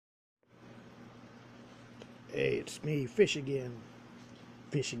Hey, it's me, Fish again.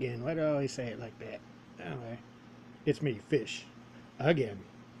 Fish again. Why do I always say it like that? Anyway, it's me, Fish again.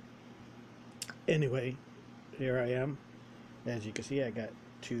 Anyway, here I am. As you can see, I got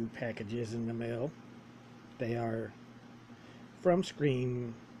 2 packages in the mail. They are from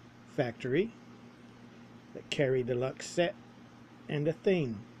Scream Factory, the Carrie Deluxe set and the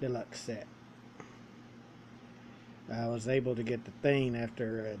Thing Deluxe set. I was able to get the Thing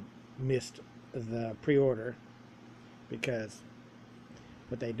after I missed the pre-order, because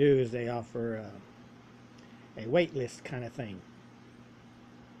what they do is they offer a wait list kind of thing.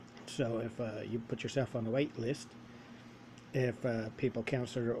 So if you put yourself on the wait list, if people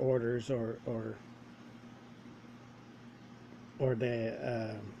cancel their orders or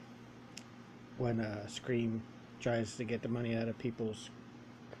they when Scream tries to get the money out of people's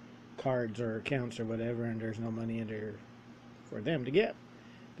cards or accounts or whatever, and there's no money in there for them to get,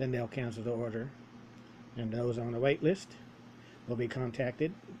 then they'll cancel the order, and those on the wait list will be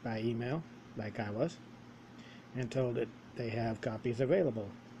contacted by email, like I was, and told that they have copies available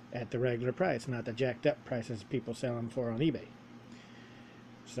at the regular price, not the jacked up prices people sell them for on eBay.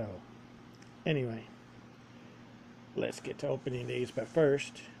 So anyway, let's get to opening these. But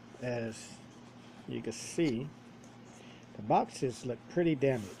first, as you can see, the boxes look pretty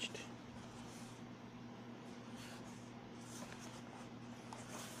damaged.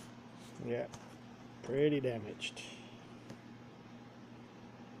 Yeah, pretty damaged.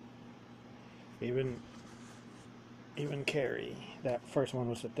 Even Carrie. That first one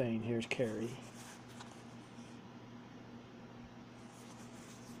was the Thing. Here's Carrie.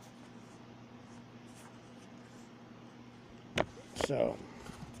 So,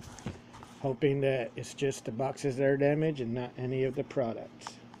 hoping that it's just the boxes that are damaged and not any of the products.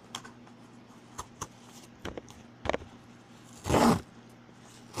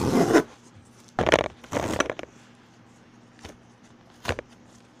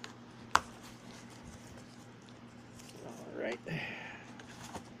 Alright.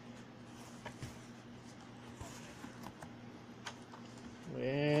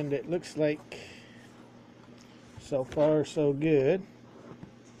 And it looks like so far so good.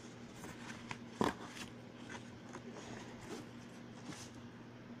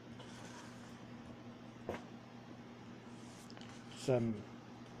 Some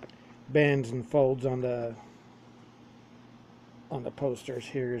bends and folds on the posters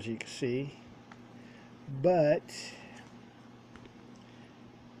here, as you can see, but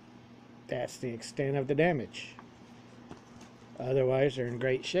that's the extent of the damage. Otherwise, they're in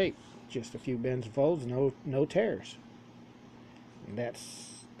great shape. Just a few bends and folds, no tears. And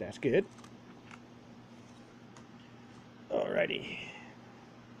that's good. Alrighty.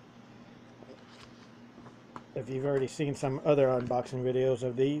 If you've already seen some other unboxing videos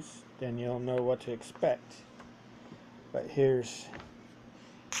of these, then you'll know what to expect. But here's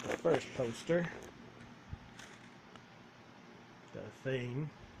the first poster. The Thing,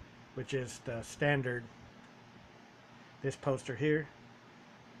 which is the standard. This poster here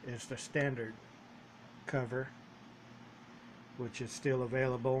is the standard cover, which is still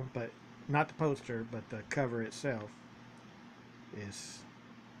available, but not the poster, but the cover itself is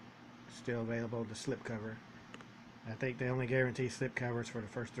still available, the slip cover. I think they only guarantee slip covers for the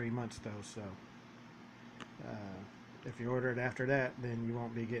first 3 months though, so if you order it after that, then you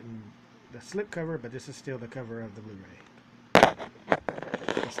won't be getting the slip cover, but this is still the cover of the Blu-ray.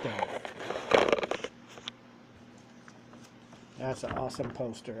 The standard. That's an awesome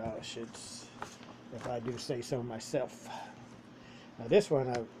poster, if I do say so myself. Now this one,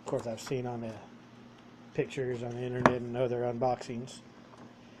 of course, I've seen on the pictures on the internet and other unboxings.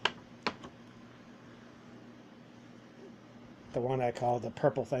 The one I call the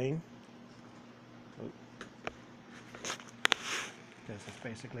purple thing. Because it's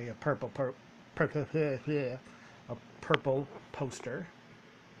basically a purple poster.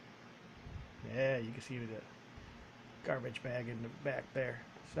 Yeah, you can see the garbage bag in the back there.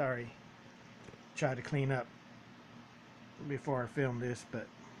 Sorry. Tried to clean up before I filmed this, but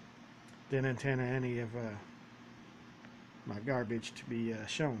didn't intend any of my garbage to be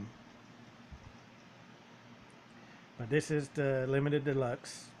shown. But this is the limited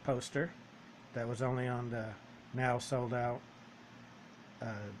deluxe poster that was only on the now sold out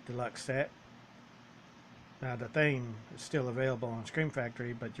deluxe set. Now the Thing is still available on Scream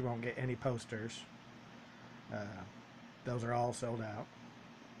Factory, but you won't get any posters. Those are all sold out,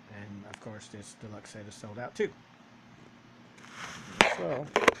 and of course this deluxe set is sold out too. So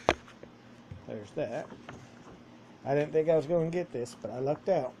there's that. I didn't think I was going to get this, but I lucked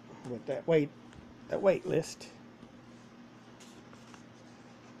out with that wait list.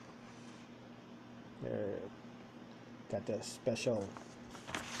 Got the special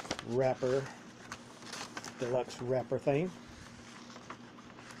wrapper, deluxe wrapper thing.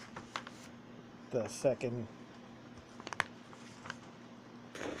 The second,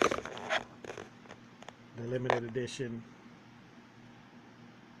 the limited edition,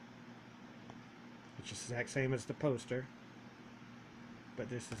 which is the exact same as the poster, but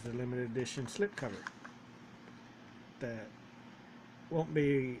this is the limited edition slipcover that you won't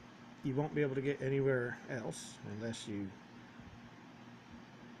be able to get anywhere else unless you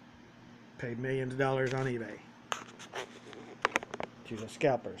pay millions of dollars on eBay to the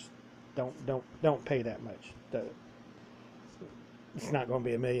scalpers. Don't pay that much. It's not going to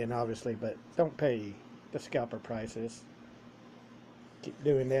be $1 million, obviously, but don't pay the scalper prices. Keep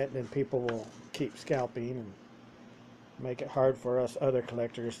doing that, and then people will keep scalping and make it hard for us other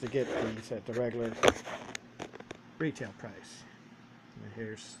collectors to get these at the regular retail price. And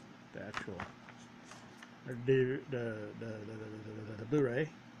here's the actual the Blu-ray.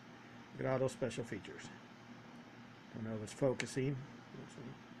 Look at all those special features. Don't know if it's focusing.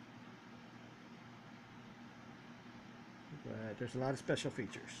 But there's a lot of special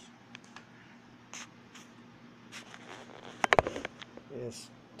features.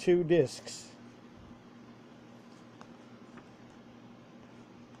 It's 2 discs.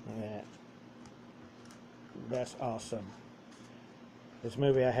 That's awesome. This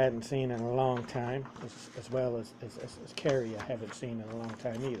movie I hadn't seen in a long time, as well as Carrie I haven't seen in a long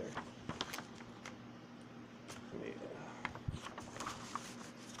time either. Let me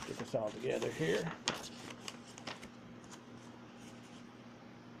get this all together here.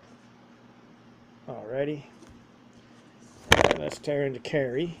 Alrighty. Let's tear into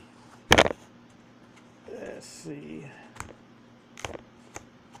Carrie. Let's see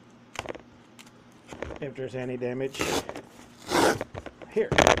if there's any damage here,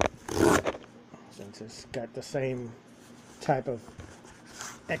 since it's got the same type of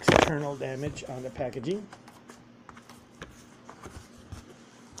external damage on the packaging.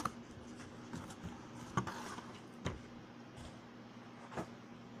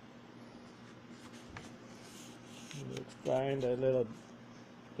 Let's find a little,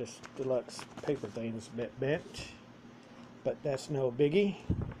 this deluxe paper thing is a bit bent, but that's no biggie.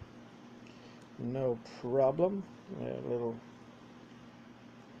 No problem. Little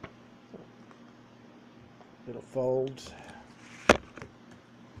folds.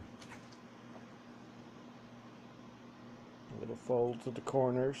 Little folds at the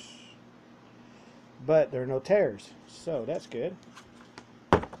corners. But there are no tears, so that's good.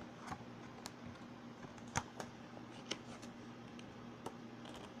 Do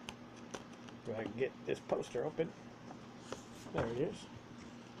I can get this poster open? There it is.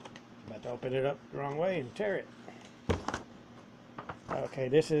 About to open it up the wrong way and tear it. Okay,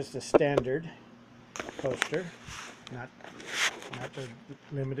 this is the standard poster, not the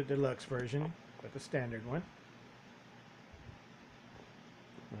limited deluxe version, but the standard one.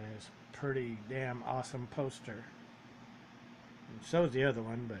 It's a pretty damn awesome poster. And so is the other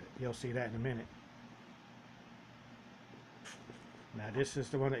one, but you'll see that in a minute. Now this is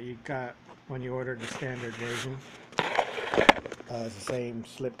the one that you got when you ordered the standard version. It's the same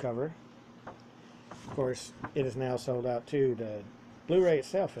slipcover. Of course, it is now sold out too. The Blu-ray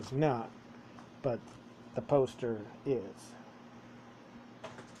itself is not, but the poster is.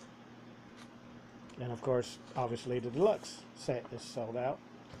 And of course, obviously the deluxe set is sold out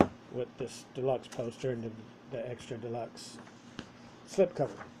with this deluxe poster and the extra deluxe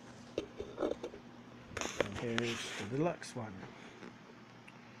slipcover. And here's the deluxe one.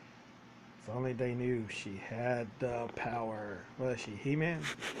 If only they knew she had the power. Was she He-Man?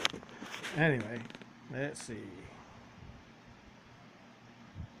 Anyway, let's see.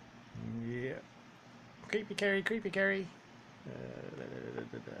 Yeah. Creepy Carrie, creepy Carrie.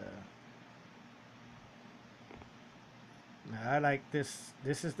 Now I like this.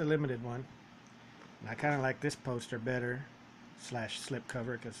 This is the limited one. And I kind of like this poster better, slash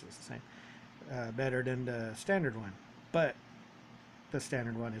slipcover, because it's the same. Better than the standard one. But the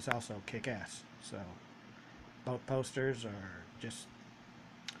standard one is also kick-ass. So both posters are just,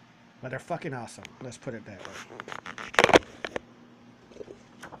 well, they're fucking awesome. Let's put it that way.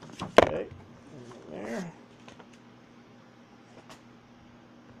 Okay, there.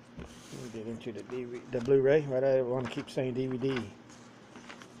 We'll get into the Blu-ray. Right, I want to keep saying DVD.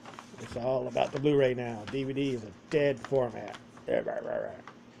 It's all about the Blu-ray now. DVD is a dead format.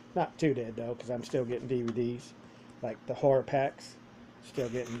 Not too dead though, because I'm still getting DVDs, like the horror packs. Still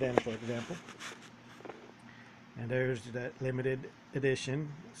getting them, for example. And there's that limited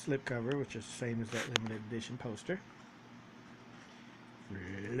edition slipcover, which is the same as that limited edition poster.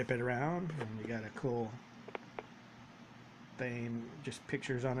 Flip it around, and you got a cool Thing, just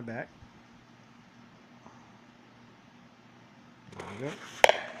pictures on the back. There we go.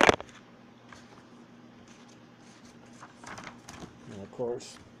 And of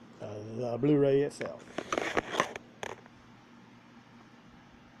course, the Blu-ray itself.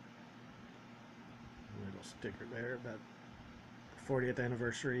 Little sticker there about 40th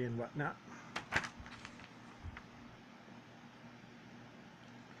anniversary and whatnot.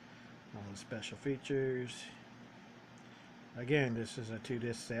 All the special features. Again, this is a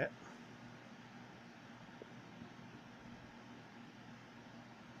 2-disc set.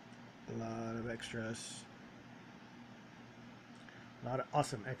 A lot of extras. A lot of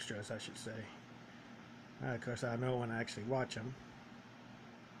awesome extras, I should say. Of course, I know when I actually watch them.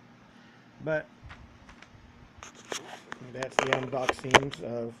 But that's the unboxings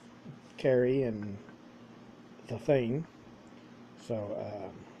of Carrie and the Thing.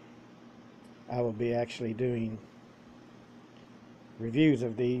 So I will be actually doing reviews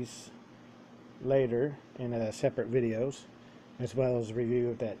of these later in separate videos, as well as a review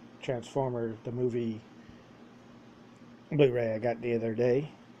of that Transformer the movie Blu-ray I got the other day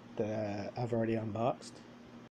that I've already unboxed.